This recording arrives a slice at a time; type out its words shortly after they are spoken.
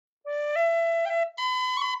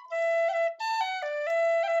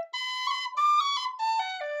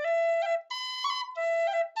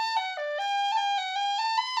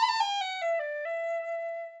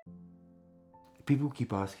People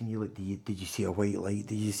keep asking you, like, did you see a white light?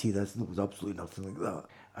 Did you see this? And there was absolutely nothing like that.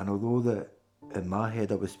 And although that in my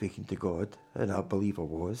head I was speaking to God, and I believe I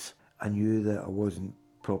was, I knew that I wasn't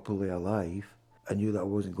properly alive. I knew that I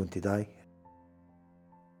wasn't going to die.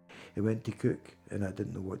 It went to cook, and I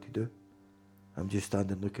didn't know what to do. I'm just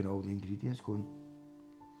standing looking at all the ingredients going,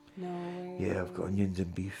 No way. yeah, I've got onions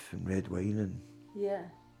and beef and red wine, and Yeah.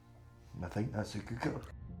 I think that's a cooker.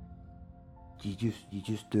 You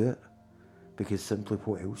just do it, because simply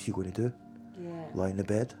what else are you going to do? Yeah. Lie in the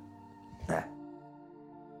bed? Nah.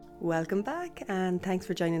 Welcome back, and thanks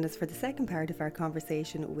for joining us for the second part of our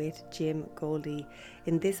conversation with Jim Goldie.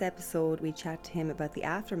 In this episode, we chat to him about the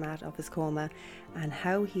aftermath of his coma and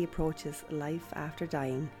how he approaches life after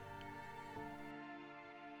dying.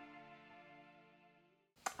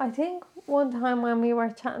 I think one time when we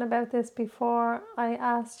were chatting about this before, I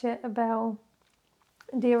asked you about,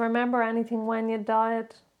 do you remember anything when you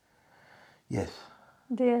died? Yes.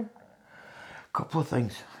 Do you? Couple of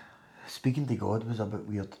things. Speaking to God was a bit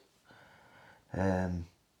weird.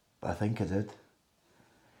 I think I did.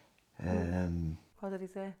 What did he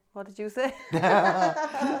say? What did you say?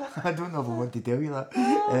 I don't know if I want to tell you that.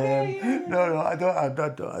 No, I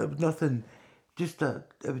don't. Nothing. It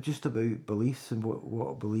was just about beliefs and what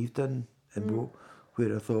I believed in, and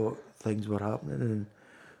where I thought things were happening, and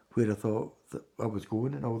where I thought that I was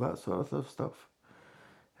going, and all that sort of stuff.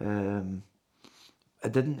 It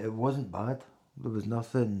wasn't bad. There was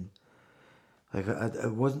nothing. Like,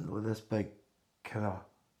 it wasn't like this big kind of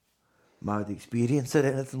mad experience or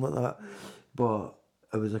anything like that. But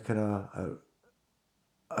it was a kind of,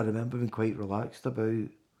 I remember being quite relaxed about,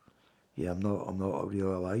 yeah, I'm not really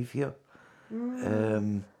alive here.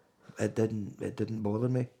 It didn't bother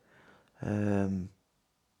me.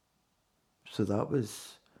 So that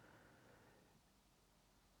was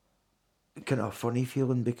kind of a funny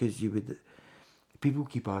feeling, because people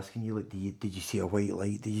keep asking you, like, did you see a white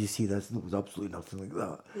light? Did you see this? And there was absolutely nothing like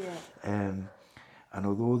that. Yeah. And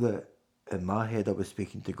although that in my head I was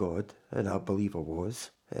speaking to God, and I believe I was,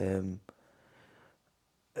 it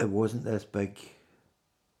wasn't this big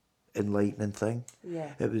enlightening thing.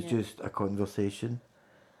 Yeah. It was just a conversation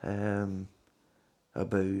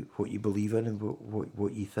about what you believe in and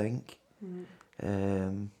what you think.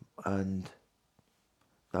 And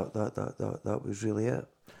that was really it.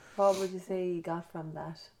 What would you say you got from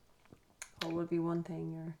that? What would be one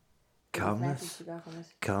thing or Calmness. you got from it?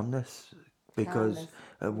 Calmness, because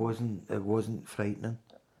Calmness. it wasn't frightening.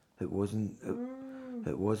 It wasn't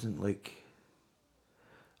like,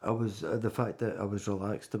 I was the fact that I was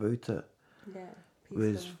relaxed about it. Yeah.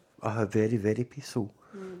 Was very, very peaceful.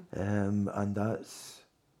 And that's,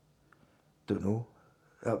 don't know,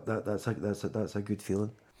 that's a good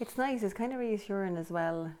feeling. It's nice. It's kind of reassuring as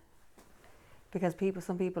well, because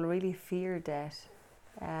some people really fear death.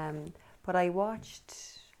 But I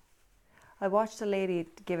watched a lady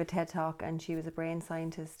give a TED talk, and she was a brain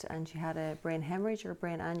scientist, and she had a brain hemorrhage or a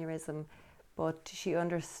brain aneurysm, but she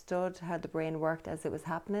understood how the brain worked as it was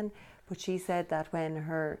happening. But she said that when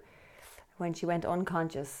she went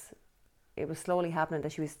unconscious, it was slowly happening,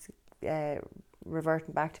 that she was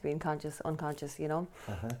reverting back to being unconscious, you know.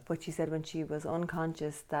 But she said when she was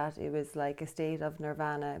unconscious, that it was like a state of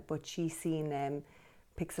nirvana, but she seen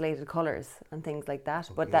pixelated colours and things like that.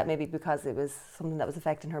 Okay. But that may be because it was something that was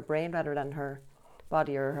affecting her brain rather than her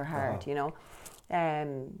body or her heart, you know.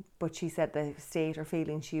 But she said the state or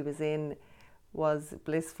feeling she was in was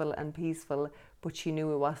blissful and peaceful, but she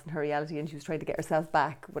knew it wasn't her reality, and she was trying to get herself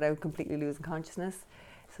back without completely losing consciousness.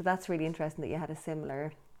 So that's really interesting that you had a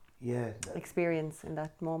similar experience in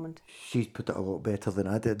that moment. She's put it a lot better than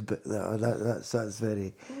I did, but that's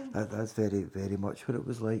very very much what it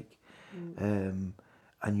was like.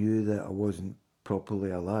 I knew that I wasn't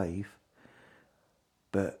properly alive,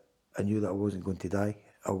 but I knew that I wasn't going to die.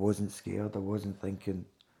 I wasn't scared. I wasn't thinking,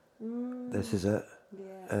 this is it.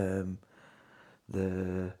 Yeah.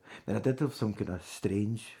 And I did have some kind of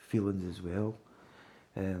strange feelings as well.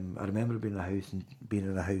 I remember being in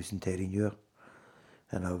a house in Terranure,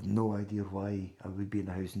 and I have no idea why I would be in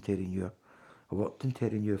a house in Terranure. I worked in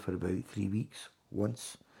Terranure for about 3 weeks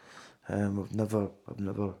once. I've never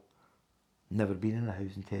been in a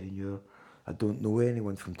house in Terranure. I don't know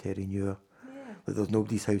anyone from Terranure. Yeah. Like, there's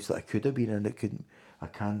nobody's house that I could have been in. I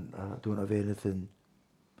don't have anything.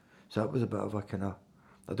 So that was a bit of a kind of,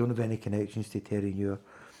 I don't have any connections to Terranure.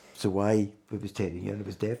 So why it was Terranure? It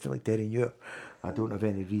was definitely Terranure. I don't have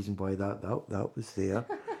any reason why that was there,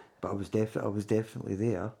 but I was definitely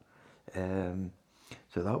there.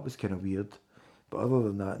 So that was kind of weird. But other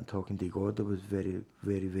than that, and talking to God, there was very,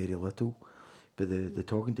 very, very little. But the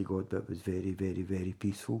talking to God bit was very, very, very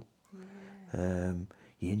peaceful.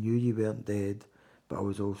 You knew you weren't dead, but I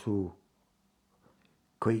was also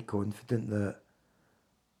quite confident that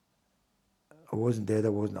I wasn't dead, I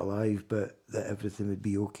wasn't alive, but that everything would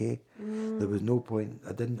be okay. There was no point,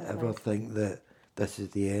 I didn't ever think that this is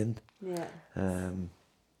the end. Yeah.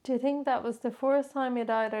 Do you think that was the first time you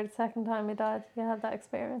died or the second time you died? You had that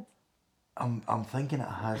experience? I'm thinking it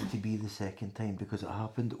has to be the second time because it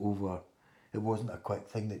happened over, it wasn't a quick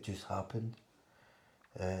thing that just happened.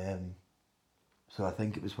 So I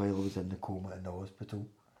think it was while I was in the coma in the hospital,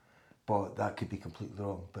 but that could be completely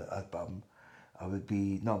wrong. But I would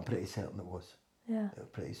be, no, I'm pretty certain it was. Yeah. I'm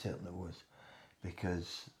pretty certain it was,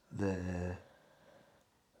 because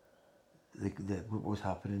what was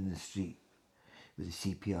happening in the street with the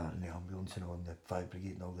CPR and the ambulance and all, and the fire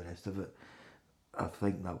brigade and all the rest of it, I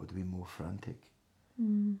think that would have been more frantic.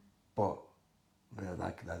 But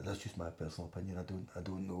that's just my personal opinion. I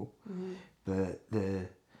don't know. But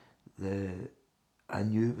I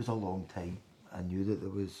knew it was a long time. I knew that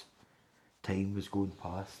time was going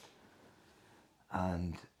past,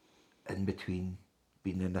 and in between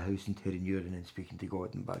being in the house and tearing urine and speaking to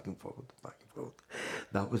God and back and forward,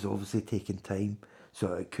 that was obviously taking time.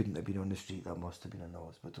 So it couldn't have been on the street. That must have been in the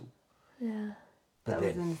hospital. Yeah. But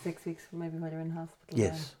That was in 6 weeks, maybe when you were in hospital.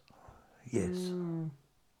 Yes. Yes.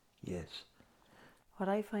 Yes. What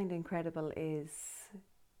I find incredible is,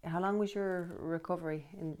 how long was your recovery,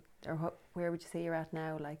 or where would you say you're at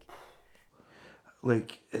now?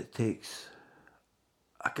 Like, it takes,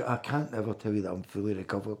 I can't ever tell you that I'm fully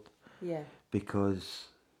recovered, Yeah. because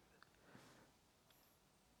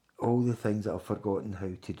all the things that I've forgotten how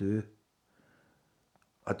to do,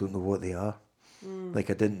 I don't know what they are. Like,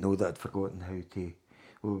 I didn't know that I'd forgotten how to,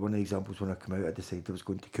 well, one of the examples, when I came out, I decided I was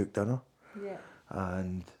going to cook dinner, Yeah.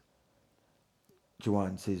 and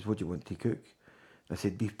Joanne says, what do you want to cook? I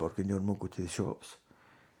said, beef bourguignon, we'll go to the shops.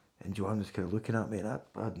 And Joanne was kind of looking at me, and I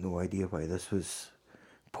had no idea why this was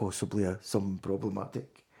possibly something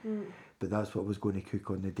problematic. But that's what I was going to cook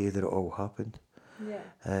on the day that it all happened.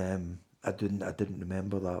 Yeah. I didn't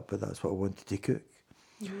remember that, but that's what I wanted to cook.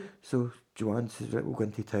 So Joanne says, right, we'll go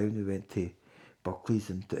into town. We went to Buckley's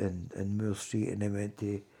in Moore Street, and then went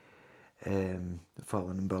to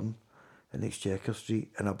Fallon and Burn in Exchequer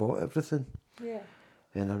Street, and I bought everything. Yeah.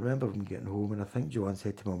 And I remember them getting home, and I think Joanne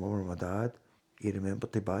said to my mum or my dad, you remember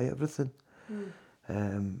to buy everything.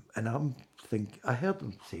 And I heard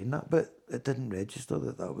them saying that, but it didn't register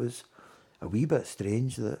that was a wee bit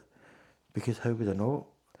strange, that, because how would I not?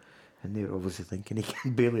 And they're obviously thinking he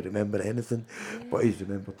can barely remember anything, but he's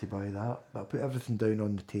remembered to buy that. But I put everything down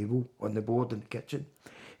on the table, on the board in the kitchen.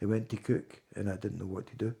 He went to cook, and I didn't know what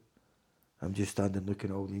to do. I'm just standing looking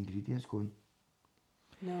at all the ingredients going,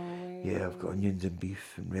 No way. yeah, I've got onions and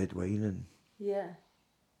beef and red wine, and Yeah.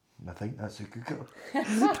 I think that's a cooker.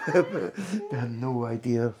 But I had no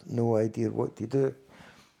idea what to do.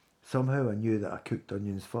 Somehow I knew that I cooked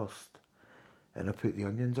onions first, and I put the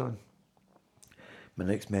onions on. My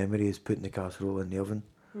next memory is putting the casserole in the oven.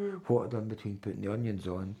 What I'd done between putting the onions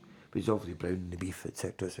on was obviously browning the beef,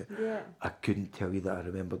 etc. So Yeah. I couldn't tell you that I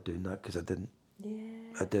remembered doing that, because I didn't.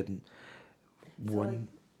 Yeah. I didn't. One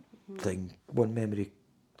memory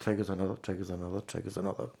triggers another.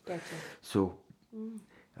 Gotcha. So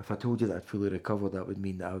if I told you that I'd fully recovered, that would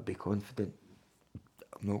mean that I would be confident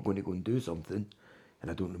I'm not going to go and do something and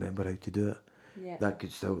I don't remember how to do it. Yeah. That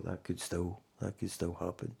could still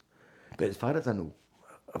happen. But as far as I know,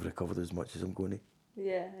 I've recovered as much as I'm going to.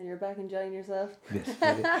 Yeah, and you're back enjoying yourself. Yes,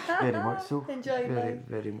 very much so. Enjoying life.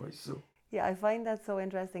 Very much so. Yeah, I find that so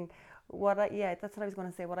interesting. That's what I was going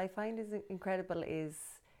to say. What I find is incredible is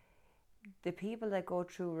the people that go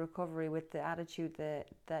through recovery with the attitude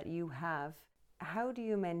that you have. How do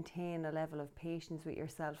you maintain a level of patience with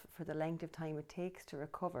yourself for the length of time it takes to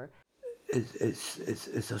recover?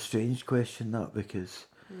 It's a strange question, that, because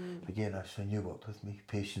again, as when you worked with me,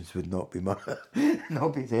 patience would not be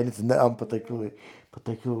anything that I'm particularly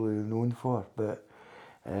known for. But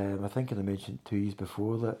I think I mentioned to you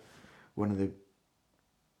before that one of the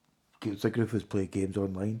group was play games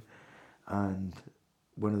online, and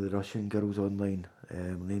one of the Russian girls online,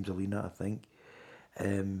 her name's Alina, I think,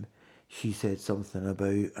 she said something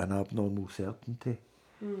about an abnormal certainty.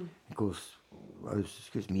 Of course, we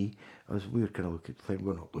were kind of looking,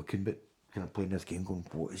 we're not looking, but kind of playing this game going,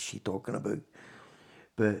 what is she talking about?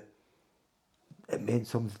 But it meant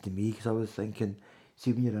something to me, because I was thinking,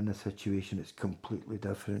 see, when you're in a situation, it's completely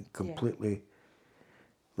different,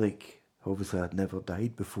 like, obviously I'd never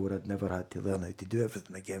died before, I'd never had to learn how to do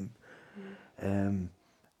everything again.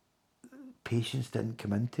 Patience didn't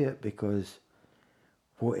come into it, because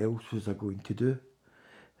what else was I going to do?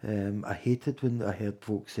 I hated when I heard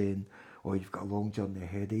folks saying, or you've got a long journey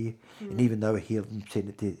ahead of you. And even now I hear them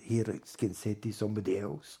saying it hear it's getting said to somebody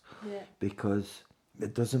else, Yeah. because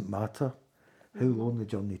it doesn't matter how long the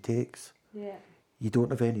journey takes. Yeah. You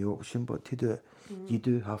don't have any option but to do it. You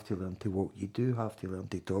do have to learn to walk. You do have to learn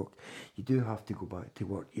to talk. You do have to go back to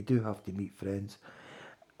work. You do have to meet friends.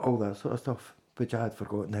 All that sort of stuff, which I had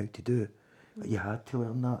forgotten how to do. You had to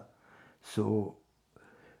learn that. So,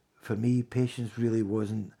 for me, patience really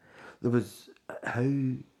wasn't... There was... How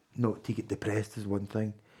not to get depressed is one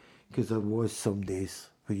thing, because there was some days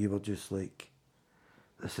where you were just like,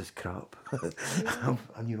 this is crap.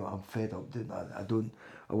 And you know, I'm fed up doing that.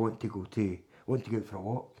 I want to go out for a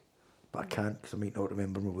walk, but I can't because I might not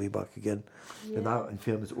remember my way back again. And that, in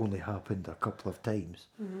fairness, only happened a couple of times.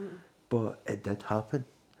 But it did happen.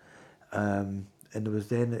 And there was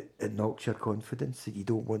then, it knocks your confidence that you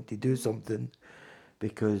don't want to do something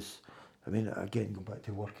because, I mean, again, go back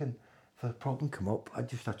to working. If a problem come up, I'd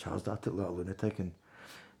just have charged at it like a lunatic and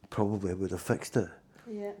probably would have fixed it.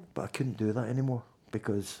 Yeah. But I couldn't do that anymore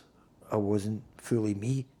because I wasn't fully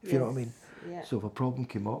me, if you know what I mean. Yeah. So if a problem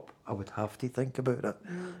came up, I would have to think about it.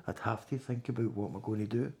 I'd have to think about what am I going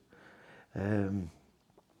to do.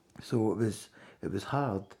 So it was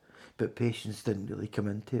hard, but patience didn't really come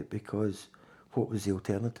into it because what was the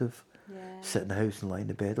alternative? Yeah. Sit in the house and lie in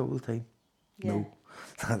the bed all the time? No,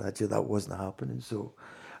 that wasn't happening. So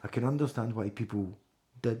I can understand why people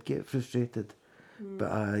did get frustrated,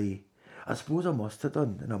 but I suppose I must have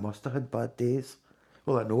done, and I must have had bad days.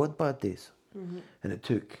 Well, I know I had bad days, and it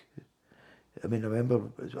took... I mean, I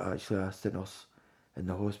remember I actually asked the nurse in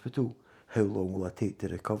the hospital, how long will I take to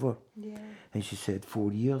recover? Yeah. And she said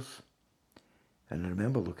 4 years. And I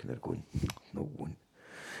remember looking at her going, no, it won't.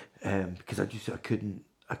 Because I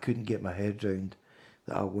couldn't get my head round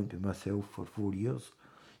that I won't be myself for 4 years.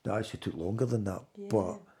 That actually took longer than that,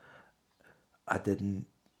 but I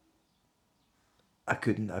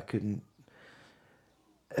couldn't,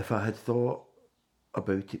 if I had thought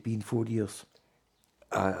about it being 4 years,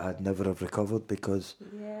 I'd never have recovered because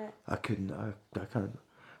I couldn't, I can't,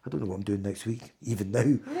 I don't know what I'm doing next week, even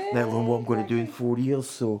now, let alone what I'm going to do in 4 years.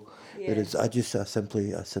 So I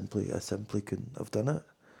simply couldn't have done it.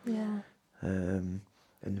 Yeah. And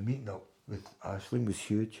the meeting up with Aisling was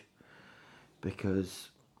huge because,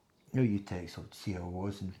 you know, you text or see how I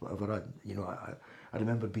was and whatever. I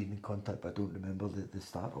remember being in contact, but I don't remember the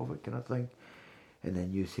start of it, kind of thing. And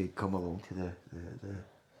then you said, come along to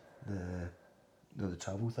the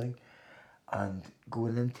travel thing, and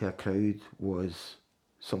going into a crowd was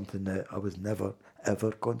something that I was never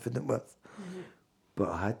ever confident with, but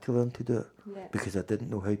I had to learn to do it because I didn't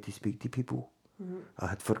know how to speak to people. I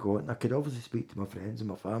had forgotten. I could obviously speak to my friends and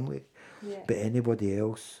my family, but anybody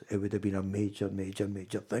else, it would have been a major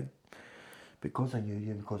thing. Because I knew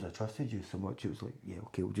you, because I trusted you so much, it was like, yeah,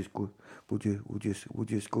 okay, we'll just go. We'll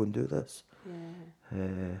just go and do this.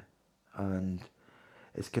 And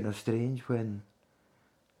it's kind of strange when,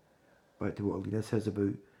 back to what Alina says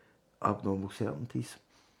about abnormal certainties,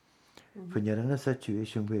 when you're in a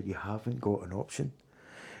situation where you haven't got an option.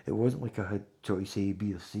 It wasn't like I had choice A,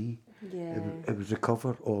 B or C. It was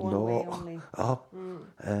recover or One not. way only.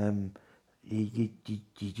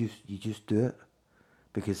 You just do it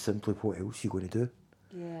because simply what else are you going to do?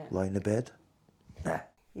 Lie in the bed? Nah.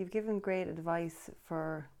 You've given great advice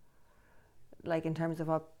for, like, in terms of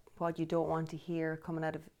what you don't want to hear coming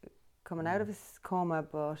out of a coma,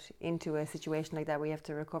 but into a situation like that where you have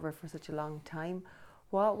to recover for such a long time.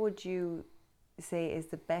 What would you say is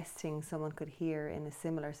the best thing someone could hear in a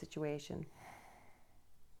similar situation?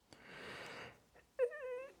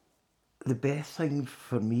 The best thing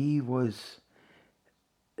for me was,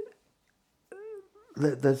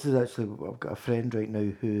 this is actually, I've got a friend right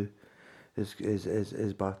now who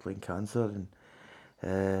is battling cancer,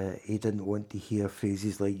 and he didn't want to hear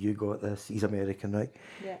phrases like, you got this. He's American, right?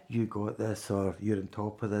 You got this, or you're on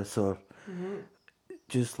top of this, or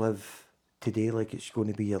just live today like it's going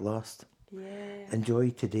to be your last.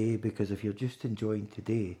 Enjoy today, because if you're just enjoying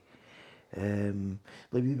today,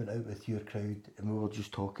 like we went out with your crowd and we were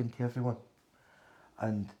just talking to everyone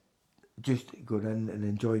and just going in and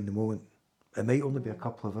enjoying the moment. It might only be a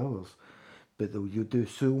couple of hours, but you'll do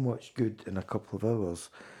so much good in a couple of hours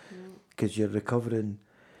because you're recovering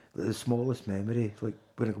the smallest memory. Like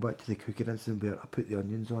when I go back to the cooking incident where I put the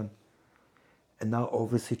onions on, and that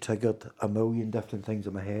obviously triggered a million different things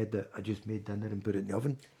in my head that I just made dinner and put it in the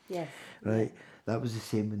oven. Right? That was the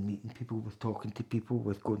same with meeting people, with talking to people,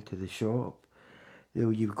 with going to the shop. You know,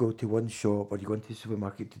 you go to one shop or you go into the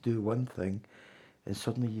supermarket to do one thing, and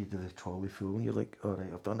suddenly you do the trolley full and you're like, all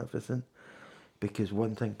right, I've done everything. Because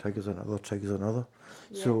one thing triggers another.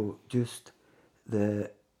 So just the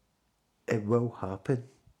it will happen.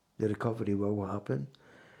 The recovery will happen.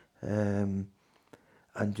 And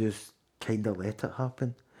just kind of let it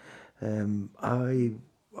happen. I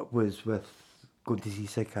was going to see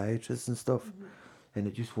psychiatrists and stuff, and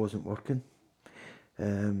it just wasn't working.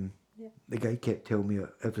 The guy kept telling me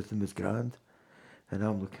everything was grand, and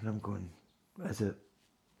I'm looking, I'm going, is it?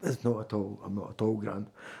 It's not at all. I'm not at all grand.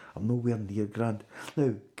 I'm nowhere near grand.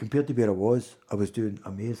 Now, compared to where I was doing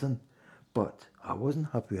amazing, but I wasn't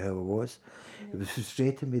happy with how I was. It was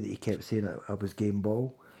frustrating me that he kept saying I was game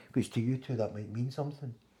ball, which to you two that might mean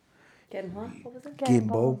something. Getting what? What was it? Game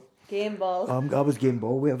ball. Game ball. I was game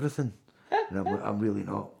ball with everything. And I'm really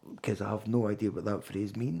not, because I have no idea what that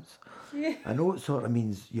phrase means. Yeah. I know it sort of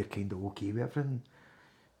means you're kind of okay with everything,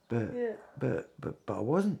 but I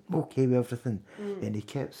wasn't okay with everything, and he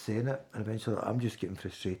kept saying it, and eventually I'm just getting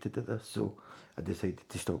frustrated at this, so I decided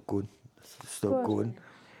to stop going.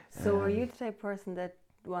 So are you the type of person that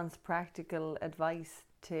wants practical advice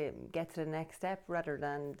to get to the next step rather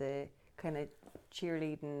than the kind of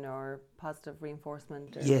cheerleading or positive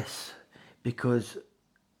reinforcement? Or? Yes, because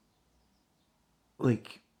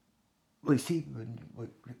like see when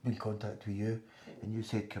in contact with you and you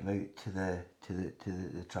said come out to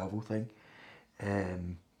the travel thing,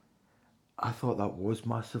 I thought that was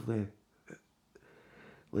massively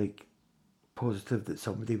like positive, that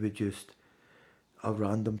somebody would just, a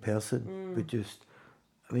random person would just,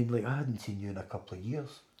 I mean, like I hadn't seen you in a couple of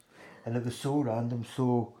years, and it was so random.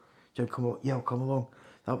 So Jim, I'll come along.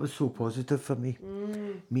 That was so positive for me.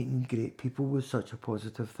 Meeting great people was such a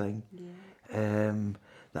positive thing.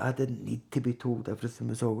 That I didn't need to be told everything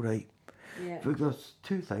was all right. Yeah. But there's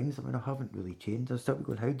two things. I mean, I haven't really changed. I started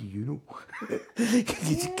going, how do you know?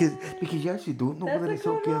 because you actually don't know whether it's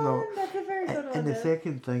okay or not. That's a very good one. And the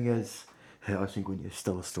second thing is, I was going, you're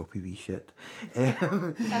still a stroppy wee shit.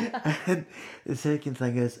 And the second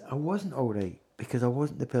thing is, I wasn't all right because I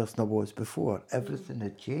wasn't the person I was before. Everything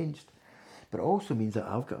had changed. But it also means that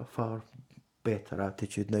I've got a far better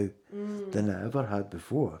attitude now than I ever had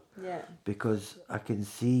before. Yeah. Because I can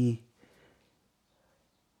see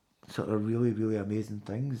sort of really, really amazing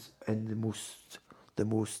things in the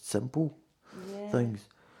most simple things.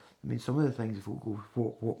 I mean, some of the things folk go,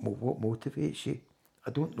 what motivates you?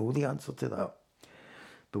 I don't know the answer to that.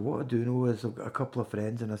 But what I do know is I've got a couple of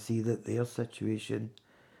friends and I see that their situation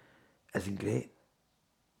isn't great.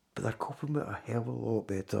 But they're coping with it a hell of a lot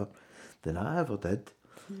better than I ever did.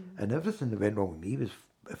 And everything that went wrong with me was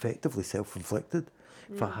effectively self-inflicted.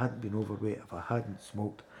 If I hadn't been overweight, if I hadn't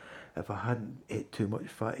smoked, if I hadn't ate too much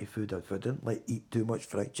fatty food, if I didn't eat too much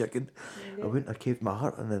fried chicken, I wouldn't have caved my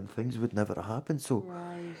heart and then things would never have happened. So,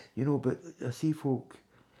 you know, but I see folk,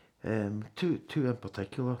 two in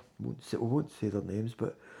particular, I won't say their names,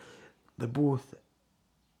 but they're both,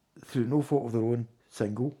 through no fault of their own,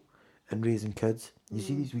 single and raising kids. You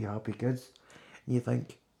see these wee happy kids and you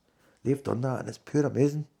think, they've done that and it's pure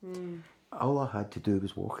amazing. All I had to do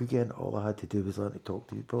was walk again. All I had to do was learn to talk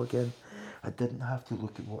to people again. I didn't have to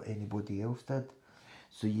look at what anybody else did.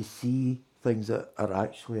 So you see things that are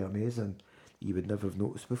actually amazing that you would never have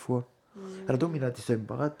noticed before. And I don't mean that to sound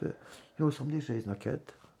bad, but you know, somebody's raising a kid.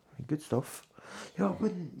 Good stuff. You know,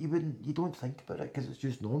 you don't think about it because it's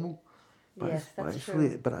just normal. But Yes, that's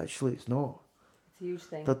true. But actually it's not. It's a huge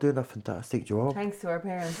thing. They're doing a fantastic job. Thanks to our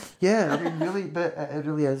parents. Yeah, I mean, really, but it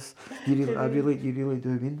really is. You really do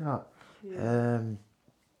mean that. Yeah.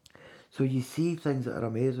 So you see things that are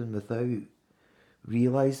amazing without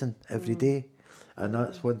realising every day, and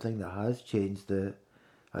that's one thing that has changed. That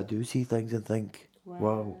I do see things and think,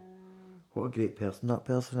 wow, what a great person that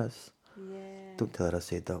person is. Yeah. Don't tell her I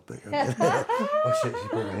said that, but oh shit, she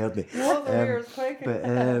probably heard me.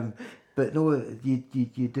 But no,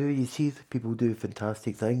 you see people do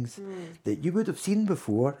fantastic things that you would have seen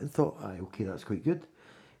before and thought, okay, that's quite good.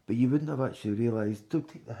 But you wouldn't have actually realised, don't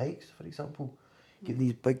take the hikes, for example. Get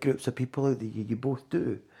these big groups of people out that you both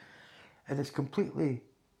do. And it's completely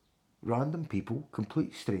random people,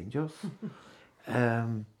 complete strangers.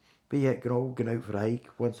 But yet you're all going out for a hike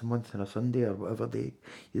once a month on a Sunday or whatever day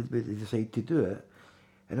they decide to do it.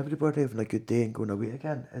 And everybody having a good day and going away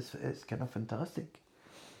again. It's kind of fantastic.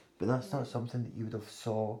 But that's not something that you would have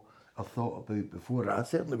saw or thought about before. I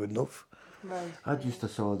certainly wouldn't have. Right. I just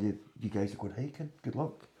saw you guys are going hiking. Good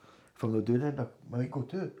luck. If I'm not doing it, I might go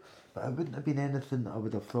too. But it wouldn't have been anything that I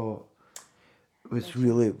would have thought was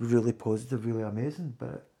really, really positive, really amazing.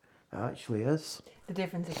 But it actually is. The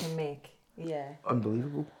difference it can make. Yeah.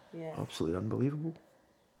 Unbelievable. Yeah. Absolutely unbelievable.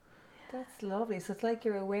 That's lovely. So it's like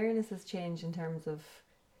your awareness has changed in terms of,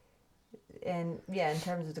 in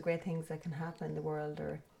terms of the great things that can happen in the world,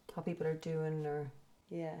 or how people are doing, or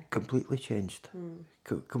Yeah. completely changed.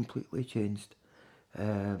 Completely changed.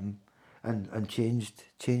 And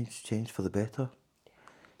changed for the better.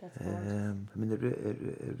 That's gorgeous. I mean,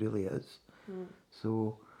 it really is.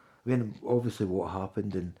 So, I mean, obviously what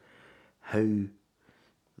happened and how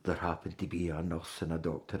there happened to be a nurse and a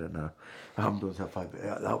doctor and a ambulance,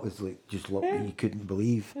 that was like just luck that you couldn't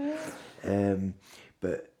believe.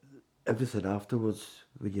 But everything afterwards,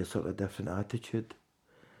 with your sort of different attitude,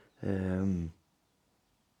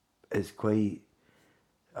 is quite,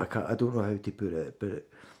 I don't know how to put it, but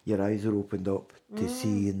your eyes are opened up to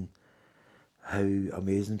seeing how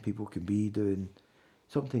amazing people can be doing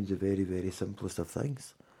sometimes the very, very simplest of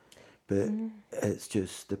things. But it's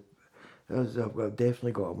just, I've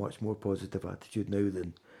definitely got a much more positive attitude now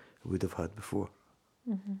than I would have had before.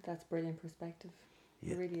 That's brilliant perspective.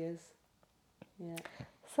 Yeah. It really is. Yeah.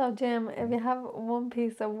 So, Jim, if you have one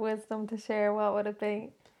piece of wisdom to share, what would it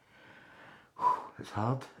be? It's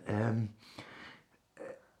hard.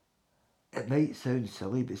 It might sound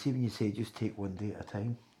silly, but see when you say just take one day at a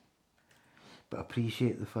time, but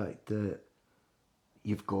appreciate the fact that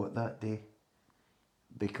you've got that day,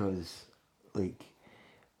 because like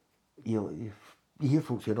you hear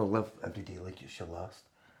folks say, "Oh, live every day like it's your last."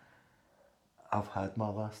 I've had my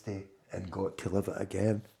last day and got to live it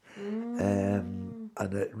again, and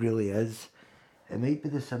it really is. It might be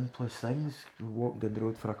the simplest things. Walking down the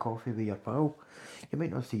road for a coffee with your pal. You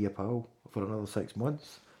might not see your pal for another 6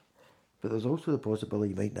 months, but there's also the possibility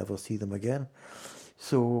you might never see them again.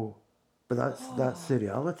 So, but that's the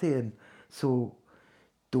reality, and so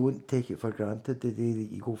don't take it for granted the day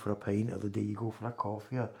that you go for a pint, or the day you go for a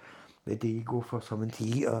coffee, or the day you go for something to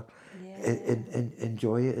eat, or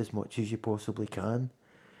enjoy it as much as you possibly can,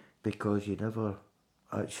 because you never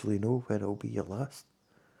actually know when it'll be your last.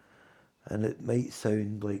 And it might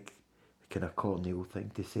sound like a kind of corny old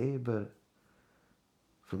thing to say, but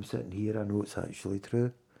from sitting here, I know it's actually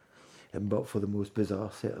true. And but for the most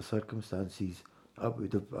bizarre set of circumstances, I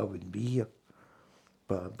wouldn't be here.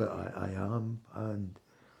 But I am, and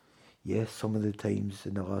yes, some of the times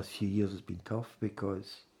in the last few years has been tough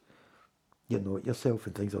because you're not yourself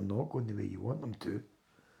and things are not going the way you want them to.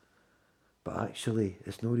 But actually,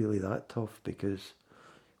 it's not really that tough, because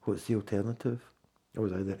what's the alternative? I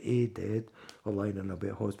was either A, dead, or lying in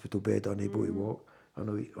a hospital bed, unable to walk,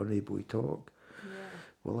 unable to talk. Yeah.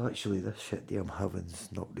 Well, actually, this shit day I'm having's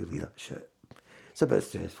not really that shit. It's a bit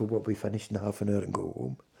stressful, but we finish in half an hour and go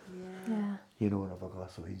home. Yeah. Yeah. You know, and have a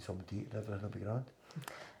glass of wine, something to eat, and everything will be grand.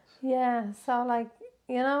 Yeah, so like,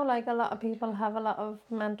 you know, like a lot of people have a lot of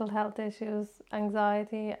mental health issues,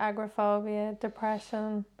 anxiety, agoraphobia,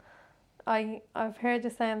 depression. I've heard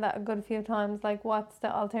you saying that a good few times, like what's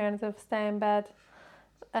the alternative? Stay in bed.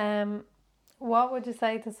 What would you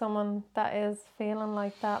say to someone that is feeling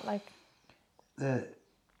like that?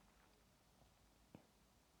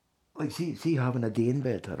 See having a day in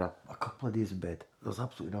bed or a couple of days in bed, there's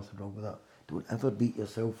absolutely nothing wrong with that. Don't ever beat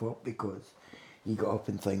yourself up because you got up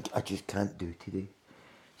and think, I just can't do today.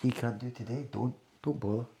 So you can't do today, don't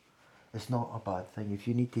bother. It's not a bad thing. If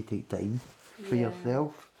you need to take time for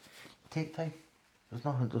yourself, take time.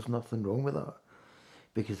 There's nothing wrong with that,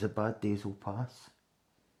 because the bad days will pass.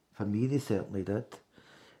 For me, they certainly did.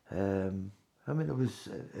 I mean,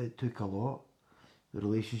 it took a lot. The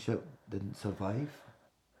relationship didn't survive,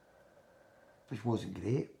 which wasn't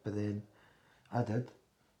great, but then I did.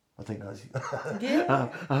 I think that's... I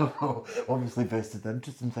obviously vested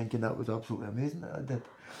interest in thinking that was absolutely amazing that I did.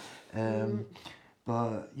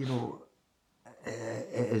 But, you know,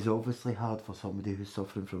 it is obviously hard for somebody who's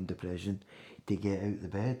suffering from depression to get out of the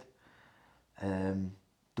bed.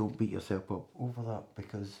 Don't beat yourself up over that,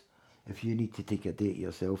 because if you need to take a day to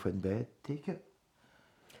yourself in bed, take it.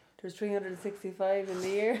 There's 365 in the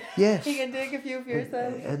year. Yes. You can take a few for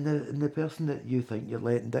yourself. And the person that you think you're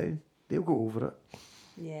letting down, they'll go over it.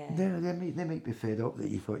 Yeah. They might be fed up that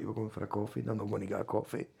you thought you were going for a coffee and they're not going to get a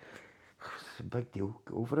coffee. It's a big deal.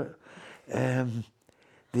 Get over it.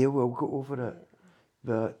 They will go over it.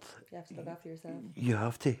 But You have to look after yourself. you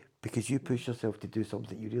have to, because you push yourself to do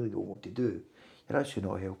something you really don't want to do. You're actually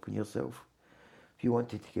not helping yourself. If you want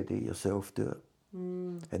to take a day yourself, do it.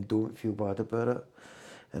 And don't feel bad about it.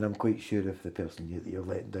 And I'm quite sure if the person you're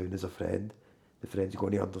letting down is a friend, the friend's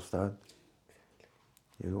going to understand.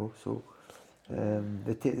 You know, so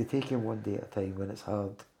they take it one day at a time when it's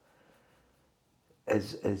hard.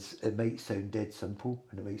 It might sound dead simple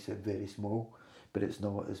and it might sound very small, but it's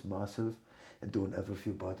not. It's massive, and don't ever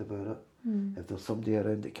feel bad about it. If there's somebody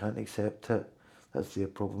around that can't accept it, that's their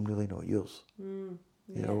problem, really, not yours. You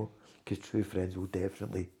know, because true friends will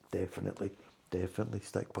definitely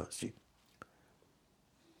stick past you.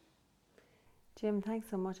 Jim, thanks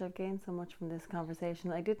so much. I've gained so much from this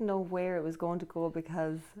conversation. I didn't know where it was going to go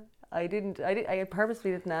because I purposely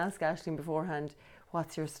didn't ask Aisling beforehand,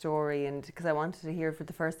 what's your story? And because I wanted to hear for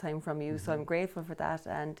the first time from you. So I'm grateful for that.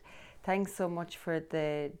 And thanks so much for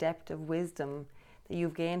the depth of wisdom that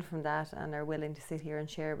you've gained from that and are willing to sit here and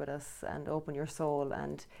share with us and open your soul.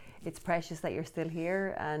 And it's precious that you're still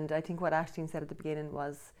here. And I think what Aisling said at the beginning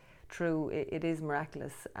was true. It is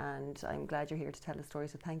miraculous, and I'm glad you're here to tell the story,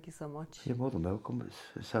 so thank you so much. You're more than welcome.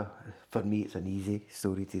 For me, it's an easy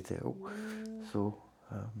story to tell. So,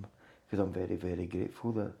 because I'm very, very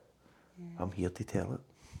grateful that I'm here to tell it.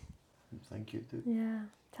 Thank you too. Yeah,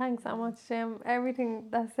 thanks so much, Jim. Everything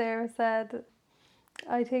that Sarah said,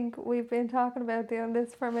 I think we've been talking about doing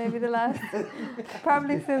this for maybe the last,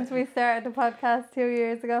 probably since we started the podcast 2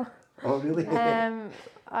 years ago. Oh, really?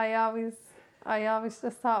 I always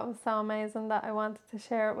just thought it was so amazing that I wanted to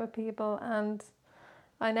share it with people, and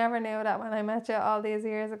I never knew that when I met you all these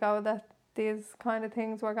years ago that these kind of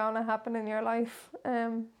things were going to happen in your life.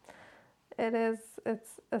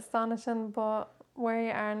 It's astonishing, but where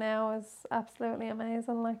you are now is absolutely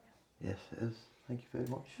amazing. Like, yes, it is. Thank you very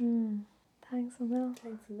much. Thanks a mil.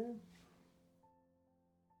 Thanks a mil.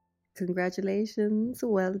 Congratulations,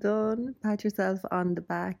 well done. Pat yourself on the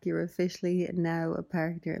back. You're officially now a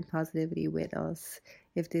partner in Positivity with us.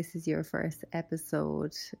 If this is your first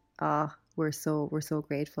episode, we're so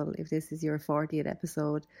grateful. If this is your 40th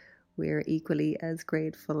episode, we're equally as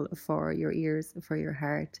grateful for your ears, for your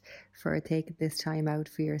heart, for taking this time out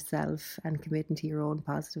for yourself and committing to your own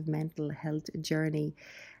positive mental health journey.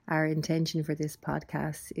 Our intention for this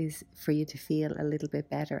podcast is for you to feel a little bit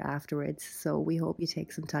better afterwards. So we hope you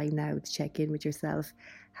take some time now to check in with yourself.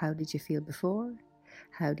 How did you feel before?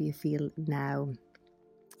 How do you feel now?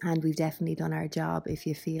 And we've definitely done our job if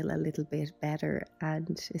you feel a little bit better,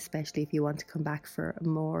 and especially if you want to come back for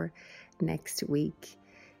more next week.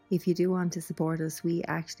 If you do want to support us, we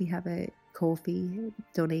actually have a Ko-fi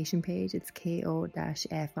donation page. It's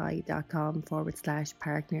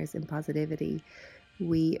ko-fi.com/partners in positivity.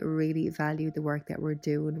 We really value the work that we're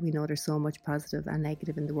doing. We know there's so much positive and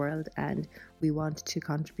negative in the world, and we want to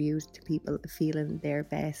contribute to people feeling their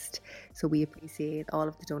best. So we appreciate all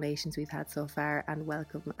of the donations we've had so far and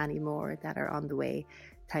welcome any more that are on the way.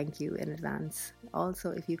 Thank you in advance. Also,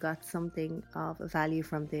 if you got something of value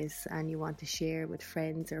from this and you want to share with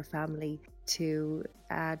friends or family to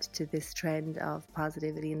add to this trend of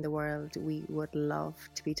positivity in the world, we would love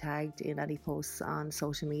to be tagged in any posts on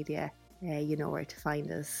social media. You know where to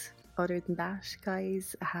find us. Other than that,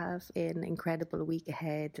 guys, have an incredible week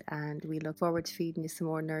ahead, and we look forward to feeding you some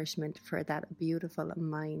more nourishment for that beautiful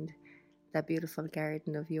mind, that beautiful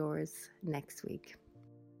garden of yours next week.